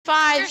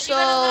5,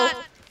 so...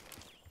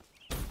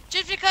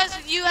 Just because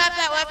you have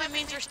that weapon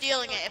means we're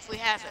stealing it if we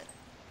have it.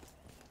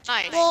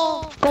 Nice.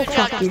 Well, good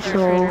job,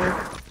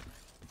 Mr.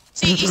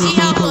 See, you see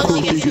how close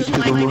he gets to the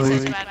mic when he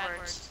says bad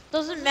words.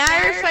 Doesn't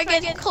matter if I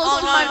get close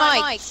to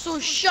my mic. So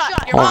shut.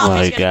 Your Oh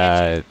mommy's my gonna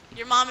god. get you.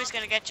 Your mommy's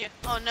gonna get you.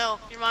 Oh no,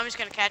 your mommy's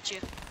gonna catch you.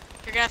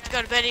 You're gonna have to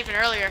go to bed even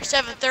earlier.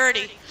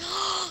 7:30.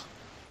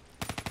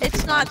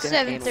 It's not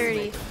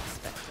 7:30.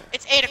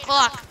 It's 8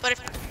 o'clock. But if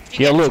you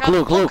Yeah, get in Luke,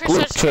 trouble,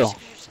 Luke, chill.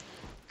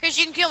 Chris,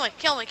 you can kill me.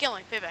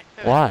 Payback.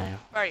 Why?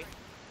 Where are you?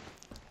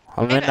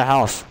 I'm in the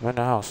house. I'm in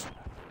the house.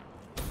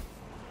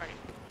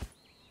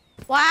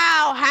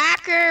 Wow,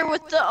 hacker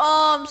with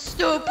the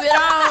stupid.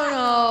 I don't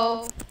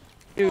know.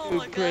 Dude, Oh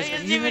my God, Chris, he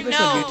doesn't you have even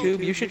this on know.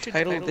 YouTube. You should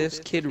title this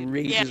 "Kid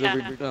Rages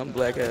Over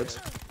Black Ads."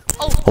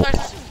 Oh,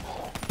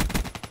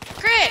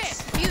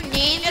 Chris! If you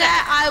name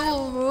that, I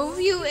will remove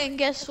you, and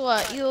guess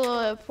what? You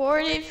will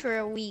report it for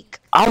a week.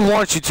 I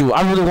want you to.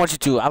 I really want you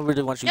to. I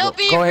really want you to. He'll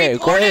be Go ahead.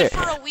 Go reported ahead.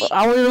 for a week.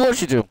 I really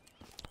want you to.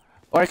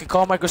 Or I can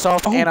call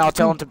Microsoft and I'll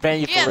tell them to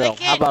ban you Yeah, for real.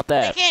 How about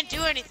that? They can't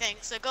do anything,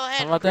 so go ahead.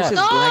 How about Chris that? is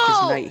black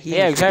as night. He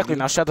Yeah, is exactly. you.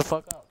 Now shut the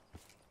fuck up.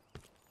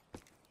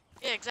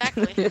 Yeah,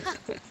 exactly.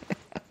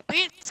 We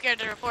ain't scared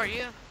to report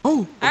you.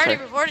 Oh, I already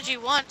okay. reported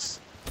you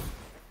once.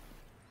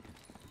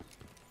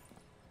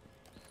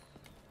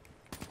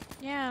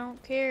 Yeah, I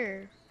don't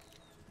care.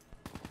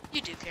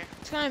 You do care.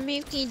 It's gonna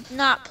make me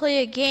not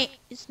play a game.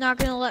 It's not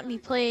gonna let me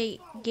play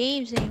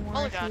games anymore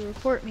Oh if God. you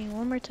report me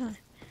one more time.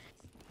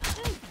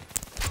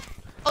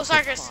 Oh,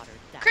 sorry, Chris.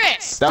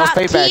 Chris! That was Stop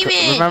payback.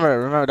 teaming.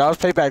 Remember. That was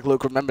payback,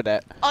 Luke. Remember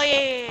that. Oh,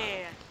 yeah.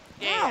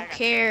 I don't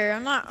care.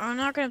 I'm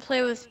not gonna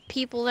play with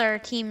people that are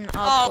teaming up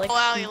Oh, like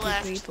wow, you stupid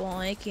left. people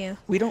like you.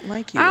 We don't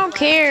like you. I don't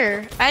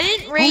care. I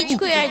didn't rage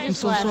quit. I I'm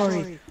just so left.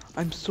 sorry.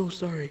 I'm so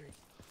sorry.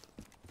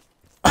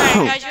 Alright,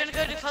 guys, you wanna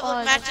go do public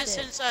Oh, matches that's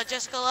it. since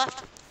Jessica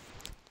left?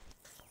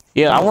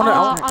 Yeah, I wanna.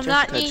 I'm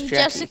not Jessica, it's named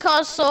Jackie.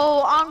 Jessica,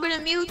 so I'm gonna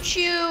mute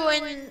you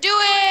and Do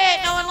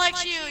it! No one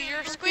likes you. You're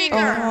a squeaker.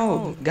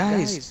 Oh,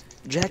 guys,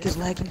 Jack is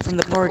lagging from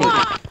the party.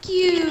 fuck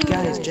you.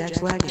 Guys,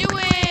 Jack's lagging. Do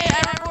it!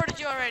 I reported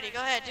you already. Go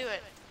ahead, do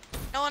it.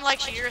 No one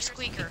likes you. You're a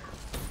squeaker.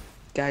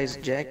 Guys,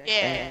 Jack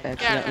Yeah, get out of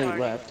accidentally the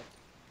party. left.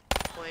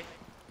 Boy.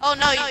 Oh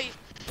no, you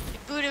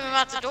booted him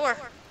out the door.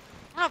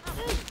 Oh,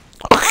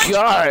 Oh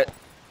god.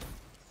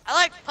 I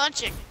like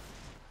punching.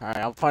 Alright,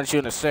 I'll punch you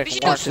in a We second.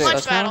 should do a Watch this. punch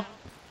Us now? battle.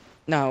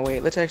 No,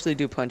 wait. Let's actually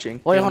do punching.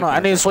 Wait, hold on. I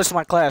need to switch to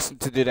my class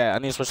to do that. I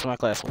need to switch to my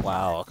class.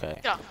 Wow. Okay.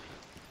 Go.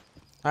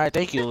 Alright,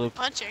 thank you, Luke.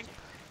 Punching.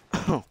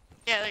 Yeah,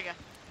 there you go.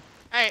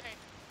 Alright.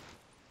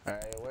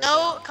 Alright.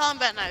 No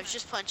combat knives,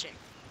 just punching.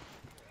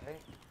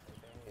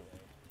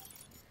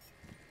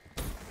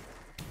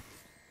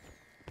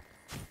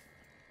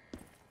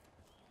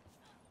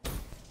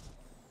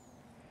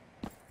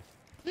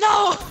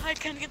 No! I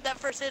couldn't get that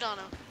first hit on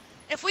him.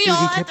 If we Dude, all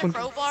he had kept the on.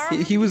 crowbar,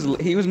 He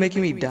was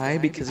making me die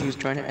because he was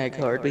trying to act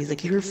hard, but he's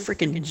like, "You're a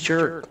freaking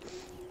jerk.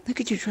 Look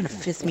at you trying to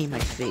fist me in my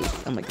face."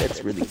 I'm like,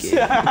 "That's really gay."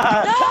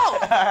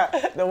 no!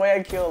 The way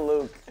I kill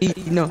Luke.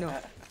 No,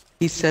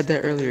 he said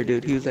that earlier,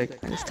 dude. He was like,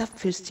 "Stop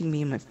fisting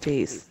me in my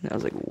face." And I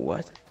was like,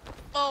 "What?"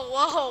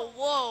 Oh,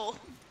 whoa.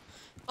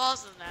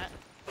 Pause on that.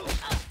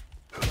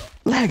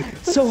 Lag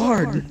so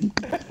hard.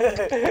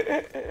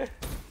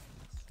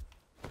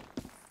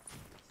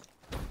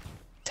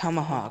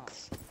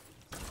 Tomahawks.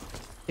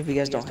 If you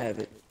guys don't have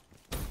it,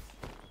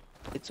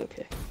 it's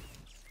okay.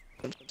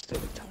 I'm still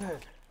with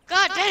tomahawk.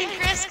 God dang,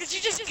 Chris, could you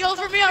just kill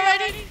for me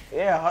already?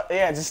 Yeah,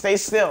 just stay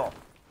still.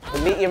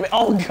 Meet your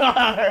oh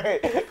god!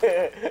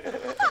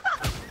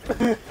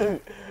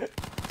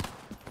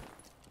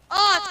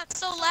 Oh, it's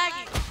so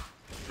laggy.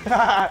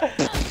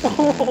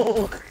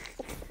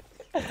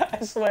 I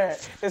swear,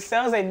 the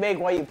sounds they make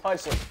while you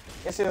punch them.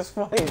 This shit is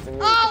funny to me.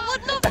 Oh,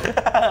 what the?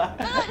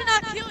 How did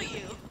I not kill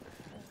you?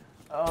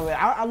 Oh man,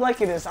 I'm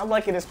liking this. I'm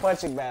liking this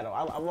punching battle.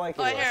 I'm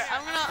liking Oh, this. here,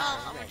 I'm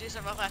gonna do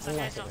something real fast. Okay,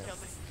 just don't kill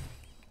me.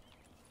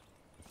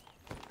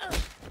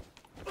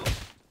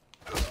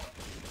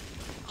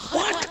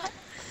 What?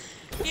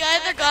 He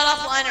either got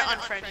offline or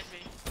unfriended me.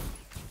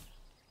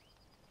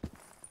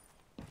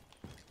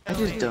 I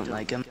just don't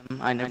like him.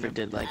 I never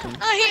did like him.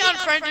 Oh, he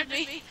unfriended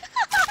me.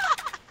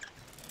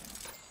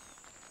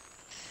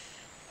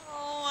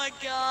 Oh my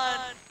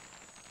god.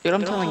 Dude,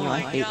 I'm telling you, Oh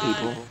I my hate God.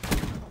 people.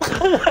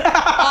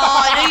 Oh,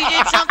 I know you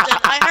did something.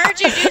 I heard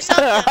you do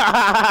something.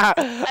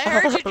 I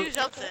heard you do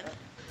something.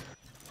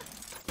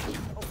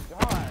 Oh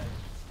god.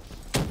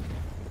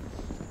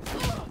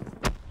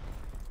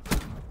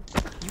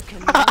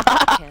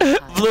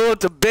 Blew it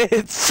to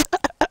bits.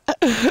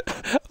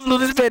 Blew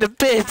this man to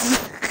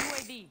bits.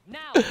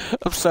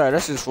 I'm sorry,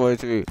 that's just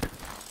 43.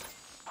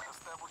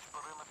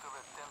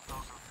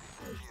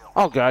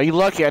 Oh god, you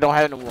lucky I don't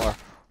have it no more.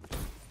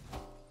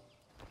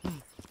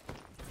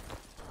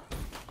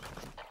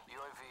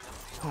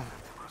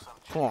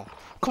 Come on.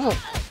 Come on.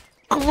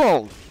 Come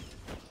on.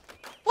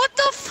 What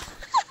the f?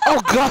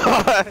 Oh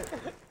god.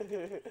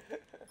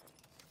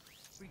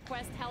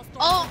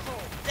 Oh,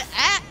 the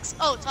axe.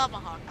 Oh,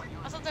 tomahawk.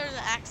 I thought there was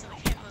an axe in the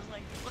game. I was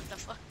like, what the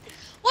fuck?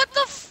 What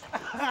the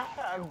f?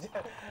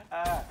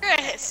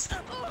 Chris!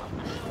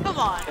 Come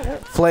on.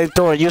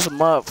 Flamethrower, use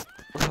them up.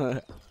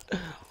 Alright,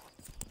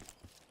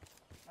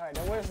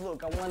 now where's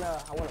Luke? I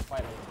wanna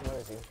fight him. Where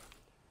is he?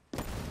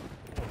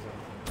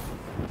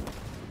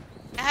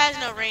 It has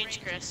no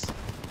range, Chris.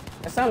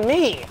 That's not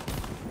me!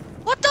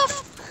 What the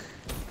f-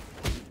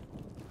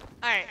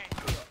 Alright.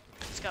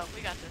 Let's go.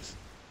 We got this.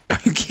 Are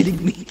you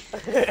kidding me?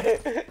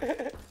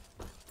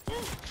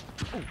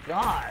 Oh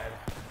God.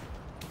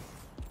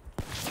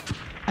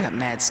 I got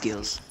mad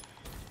skills.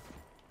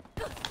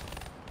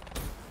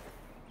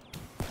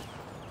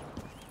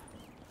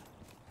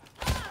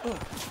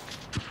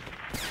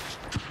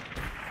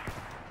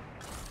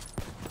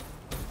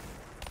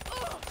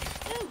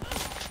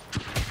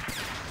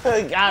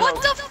 Got What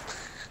him. the f-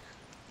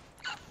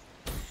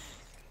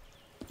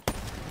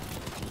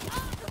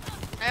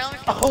 I only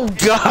Oh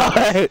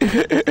God!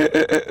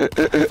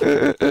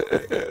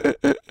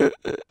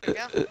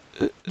 Yeah.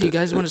 Do you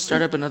guys want to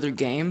start up another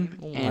game?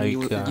 my And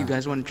you God.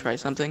 guys want to try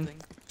something?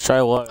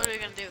 Try What what? are we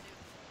gonna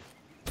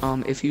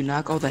do? If you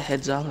knock all the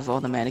heads off of all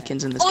the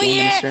mannequins in this Oh game in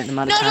yeah! a certain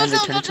amount No, of time, don't they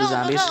tell turn him, into don't tell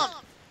him, zombies.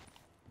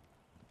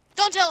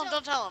 don't tell him.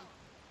 Don't tell him.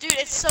 Dude,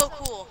 it's so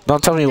cool.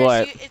 Don't tell me Chris,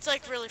 what. it's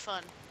like really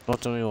fun.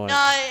 Don't tell me what.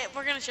 No,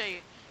 we're gonna show you.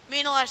 Me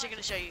and Elijah are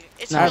gonna show you.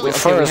 It's No, Alright, really wait,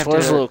 fun. we first, have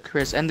where's to, Luke?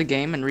 Chris, end the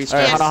game and Alright,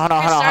 restart. Yes. hold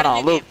on. Chris, start a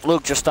new Luke, game.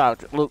 Luke, just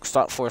stop. Luke,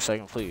 stop for a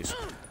second, please.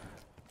 Woo,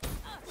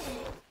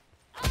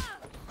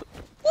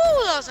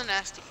 that was a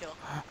nasty kill.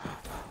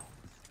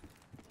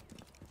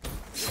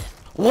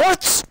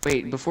 What?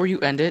 Wait, before you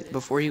end it,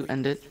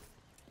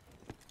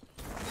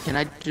 can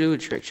I do a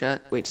trick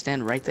shot? Wait,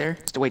 stand right there.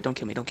 Wait, don't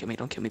kill me,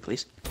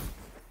 please.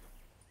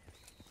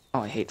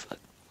 Oh, I hate fuck.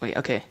 Wait,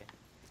 okay.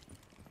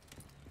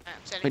 I'm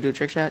setting. Wait, do a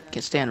trick shot.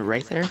 Can stand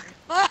right there.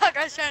 Fuck,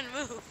 I was trying to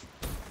move.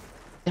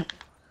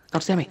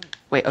 Don't stand me.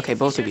 Wait, okay,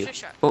 both of Sure, you.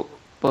 sure, sure.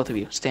 Both of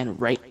you, stand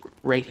right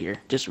here.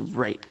 Just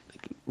right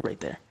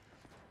there.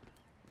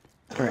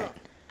 Alright.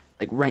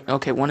 Like right,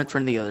 okay, one in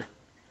front of the other.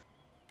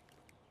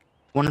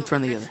 One in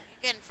front of the Chris, other.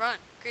 You get in front.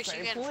 Chris,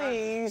 you get in front.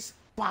 Please.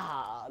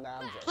 Bah, nah,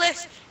 I'm joking.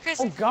 Please, Chris.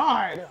 Oh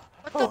God.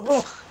 What the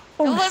f-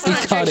 It wasn't a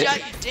He caught trick it. shot,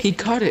 you dick. He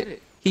caught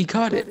it. He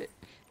caught it.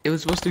 It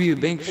was supposed to be a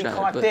bank shot,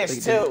 caught but this, like,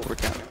 it didn't too.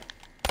 work out.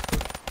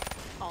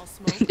 All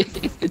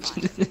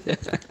smoke.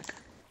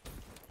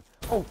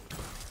 Oh.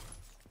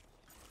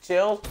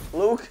 Chill,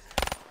 Luke.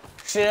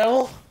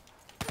 Chill.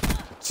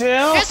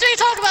 Chill. Chris, we can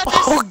talk about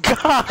this. Oh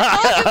God!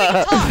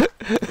 I told you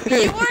we can talk.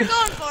 You weren't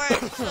going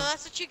for it, so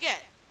that's what you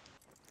get.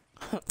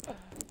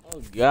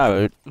 Oh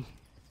God!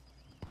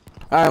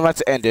 Alright,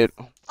 let's end it.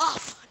 Oh,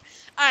 fuck.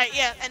 Alright,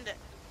 yeah, end it.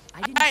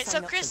 I didn't Alright, so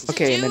sign up Chris, for to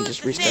Okay, do and then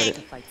just the restart thing, it.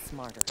 this. Fight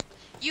smarter.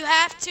 you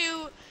have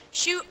to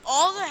shoot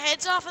all the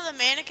heads off of the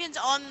mannequins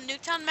on the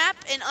Nuketown map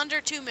in under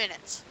 2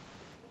 minutes.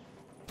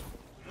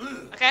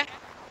 Okay?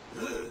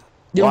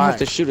 You don't Why? have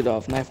to shoot it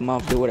off, knife them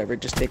off, do whatever,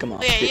 just take them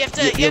off. Oh, yeah, you have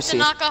to You'll see.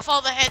 knock off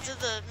all the heads of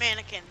the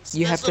mannequins.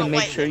 You those have to little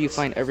make white sure you things.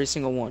 find every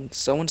single one.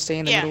 Someone stay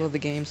in the Yeah. middle of the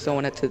game,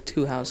 someone at the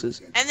 2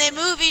 houses. And they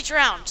move each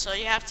round, so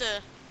you have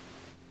to.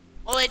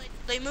 Well,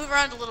 they move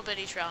around a little bit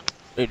each round.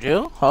 They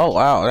do? Oh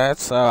wow,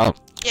 that's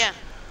Yeah.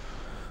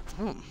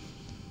 Hmm.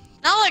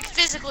 Not like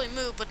physically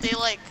move, but they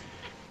like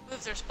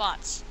move their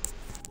spots.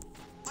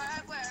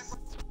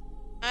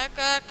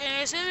 Can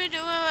you see me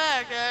doing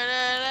back?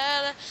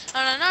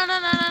 Na na na na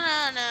na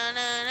na na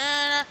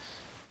na na.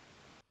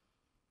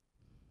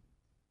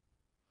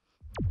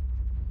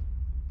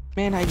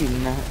 Man, I do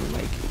not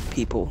like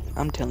people.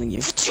 I'm telling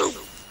you.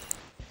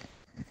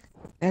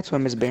 That's why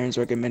Miss Barron's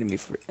recommended me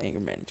for anger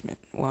management.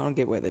 Well, I don't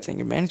get why that's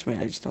anger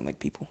management. I just don't like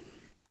people.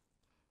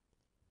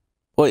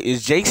 Wait,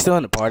 is Jake still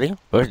in the party?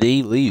 Or did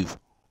he leave?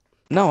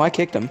 No, I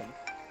kicked him.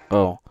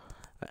 Oh.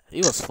 He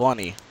was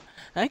funny.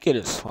 That kid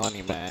is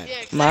funny, man. Yeah,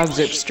 Mob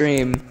exactly. Zip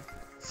stream.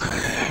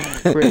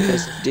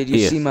 Chris, did you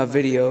Yeah. see my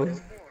video?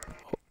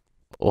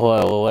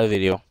 What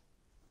video?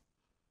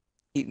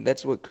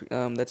 That's what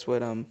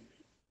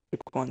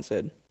Quan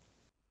said.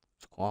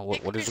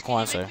 What Chris, does the can you Quan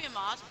make say? me a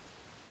mod?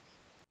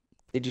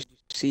 Did you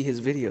see his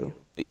video?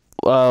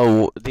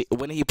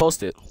 When did he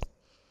post it?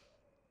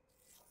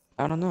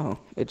 I don't know.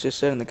 It just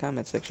said in the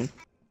comment section.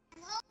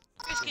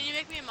 Chris, can you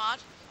make me a mod?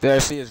 Did I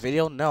see his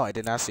video? No, I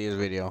did not see his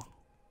video.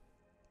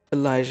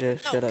 Elijah,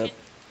 No, shut up.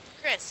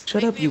 Chris,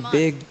 Shut make up, me a you mod.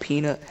 big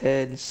peanut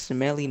head,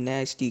 smelly,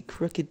 nasty,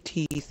 crooked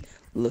teeth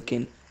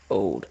looking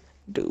old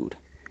dude.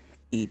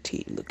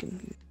 E.T.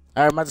 looking.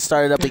 Alright, I'm about to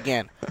start it up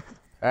again.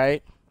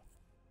 Alright?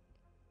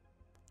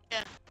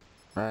 Yeah.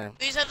 Alright.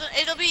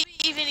 It'll be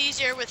even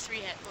easier with 3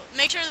 heads.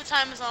 Make sure the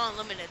time is on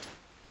unlimited.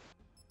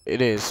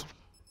 It is.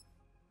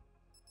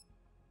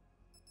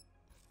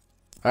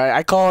 Alright,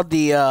 I called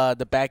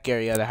the back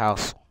area of the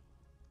house.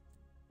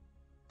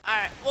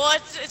 Alright, well,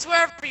 it's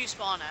wherever you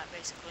spawn at,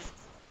 basically.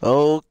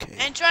 Okay.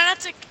 And try not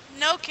to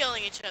no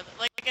killing each other.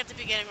 Like at the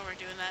beginning when we're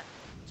doing that.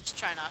 Just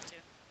try not to.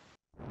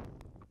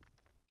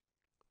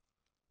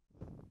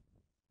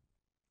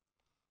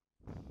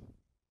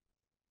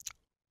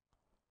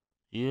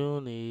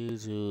 You need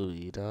to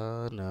be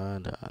da na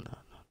na na.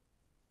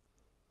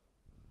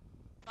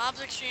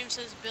 Bob's Extreme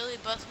says Billy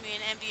buffed me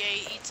in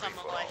NBA, eat some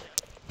Elijah.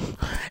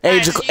 Hey,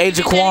 Alright, so you hey, can use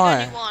any gun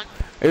Jaquan. you want.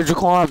 Hey,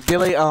 Jaquan.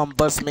 Billy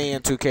bust me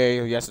in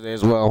 2K yesterday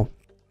as well.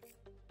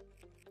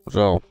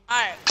 So.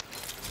 Alright.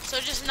 So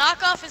just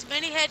knock off as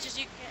many heads as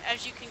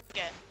you can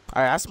get.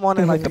 Alright, I spawned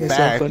in like the It's so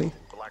back. funny.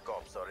 Black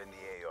Ops are in the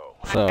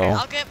AO. So. Alright,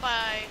 I'll get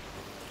by.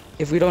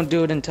 If we don't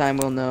do it in time,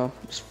 we'll know.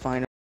 Just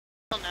fine.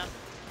 You'll know.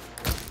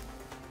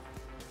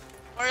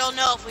 Or you'll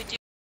know if we do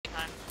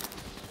time.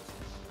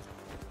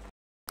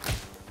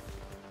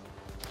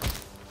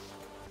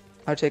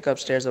 I'll take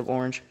upstairs of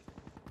orange.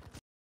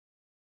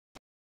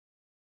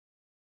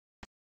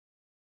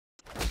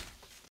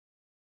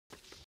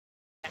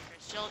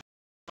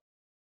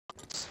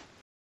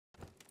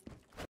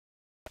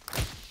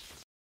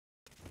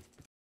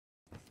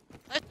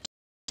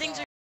 Things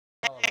are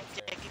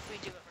hectic if we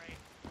do it right.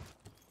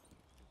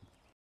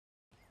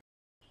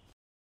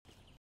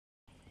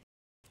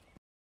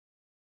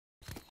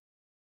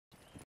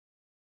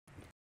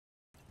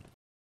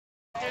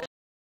 There's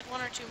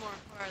one or two more.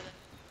 Where are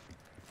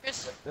they?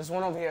 Chris? There's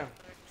one over here.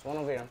 There's one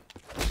over here.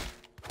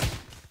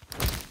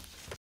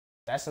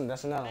 That's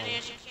another one. Many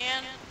as you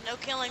can. No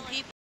killing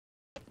people.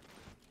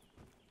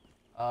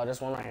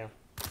 There's one right here.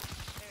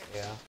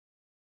 Yeah.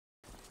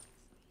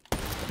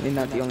 You're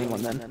not the only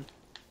one then. One right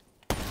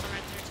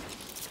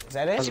there. Is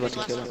that I it? was about Maybe to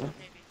less kill one, that one.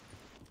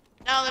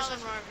 maybe. No, there's one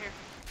more over here.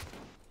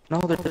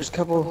 No, there's a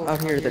couple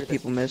out here that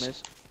people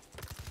miss.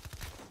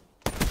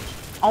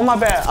 Oh my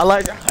bad.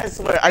 I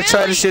swear. I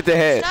tried to Billy, shit the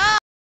head. Stop!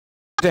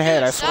 The head,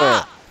 Dude, I swear.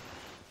 stop!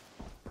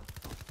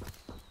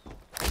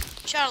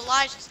 You shot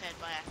Elijah's head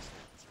by accident.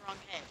 It's the wrong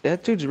head.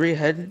 That dude's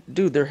head.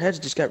 Dude, their heads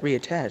just got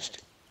reattached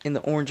in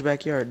the orange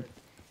backyard.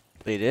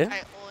 They did?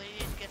 Alright, well, you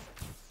need to get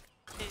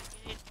them.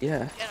 You need to Yeah,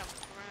 get them.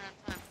 We're running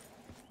out of time.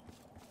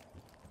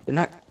 they're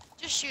not.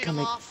 Just shoot Come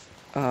them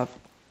here. off.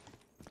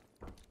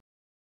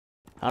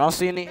 I don't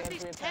see any. Where's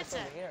these heads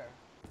at? Here.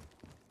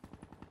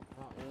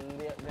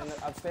 Then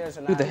the upstairs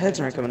are not. Dude, the heads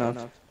aren't coming off.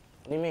 What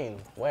do you mean?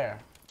 Where?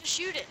 Just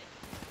shoot it.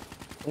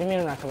 What do you mean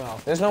they're not coming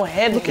off? There's no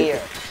head here.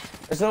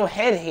 There's no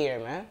head here,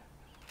 man.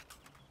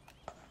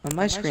 On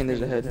my screen,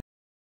 there's a head.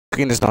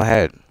 Screen is no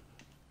head.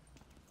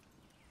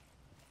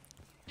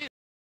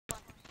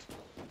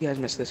 You guys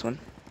missed this one.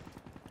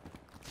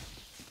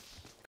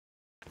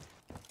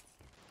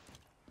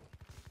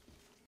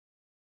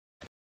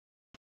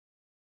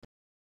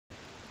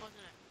 Wasn't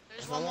it?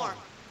 There's one more.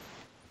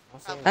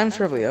 I'm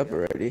probably up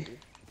already.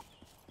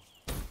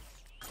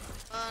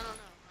 I don't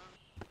know.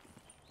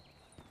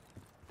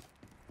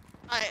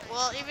 Alright,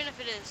 well, even if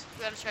it is,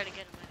 we gotta try to get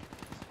him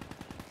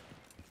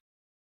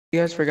You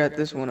guys forgot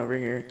this one over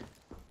here.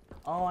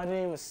 Oh, I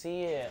didn't even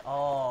see it.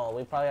 Oh,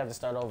 we probably have to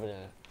start over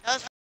then. That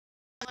was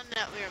the one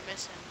that we were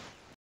missing.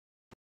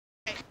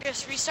 Okay,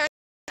 Chris, restart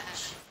the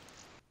match.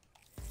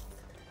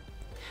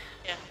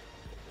 Yeah.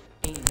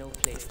 Ain't no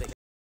place like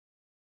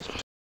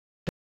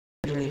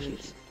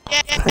Congratulations.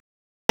 Yeah.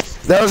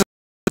 That was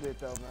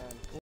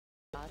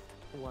not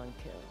one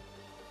kill.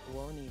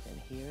 Won't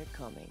even hear it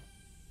coming.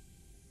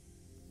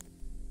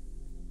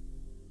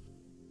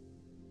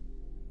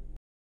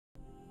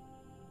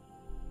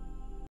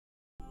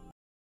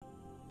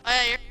 Oh,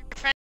 yeah, your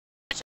friend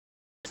is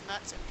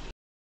nuts.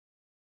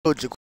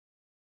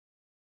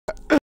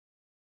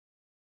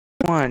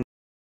 Jaquan.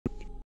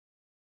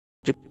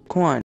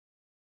 Jaquan.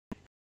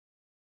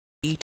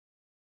 Eat.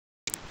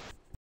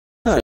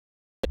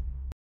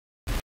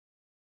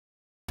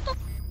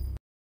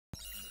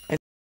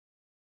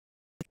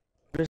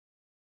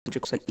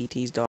 Looks like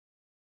ET's dog.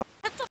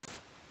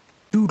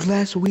 Dude,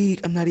 last week,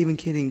 I'm not even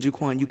kidding,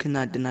 Jaquan, you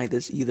cannot deny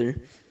this either.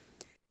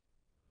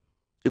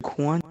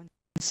 Jaquan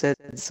said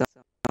something.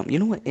 You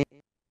know what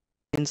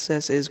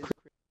incest is,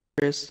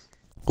 Chris?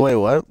 Wait,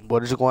 what? What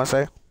did you want to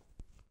say?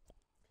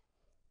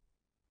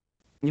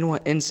 You know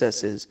what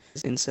incest is?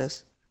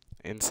 Incest?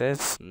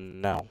 Incest?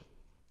 No.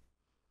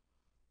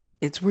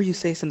 It's where you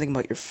say something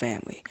about your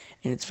family,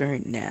 and it's very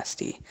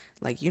nasty.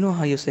 Like, you know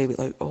how you say,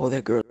 like, oh,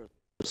 that girl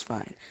was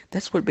fine.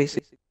 That's what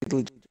basically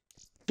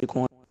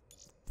Jaquan.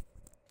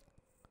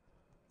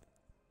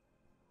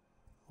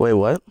 Wait,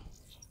 what?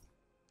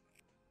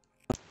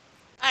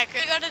 Alright,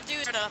 Chris, we gotta do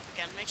it up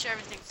again. Make sure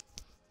everything's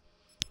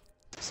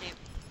the same.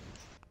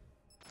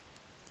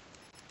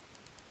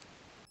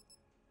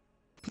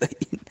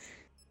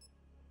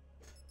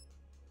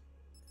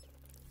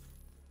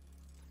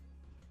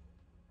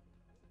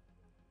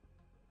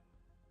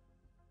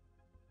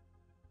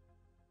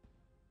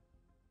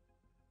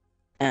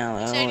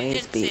 said you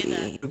didn't say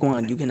LOHB.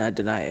 Jaquan, you cannot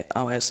deny it.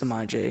 I'll ask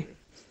Samaj.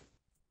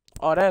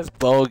 Oh, that's It was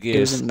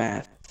bogus. in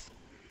math.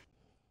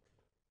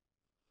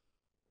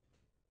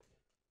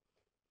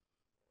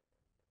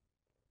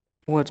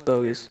 What's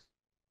bogus?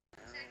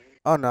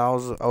 Oh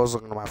no, I was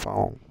looking at my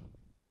phone.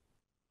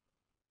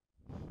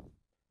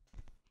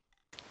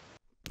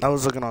 I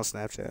was looking on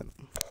Snapchat.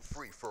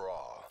 Free for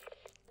all.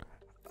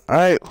 All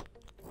right.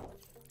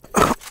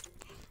 All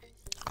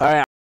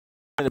right.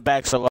 In the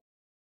back, so I'm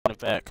in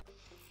the back.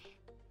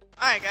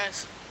 Alright,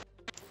 guys.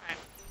 Alright,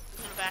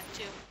 I'm going back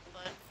too,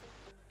 but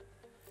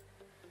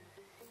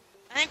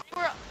I think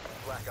we're.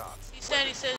 Black Ops. He said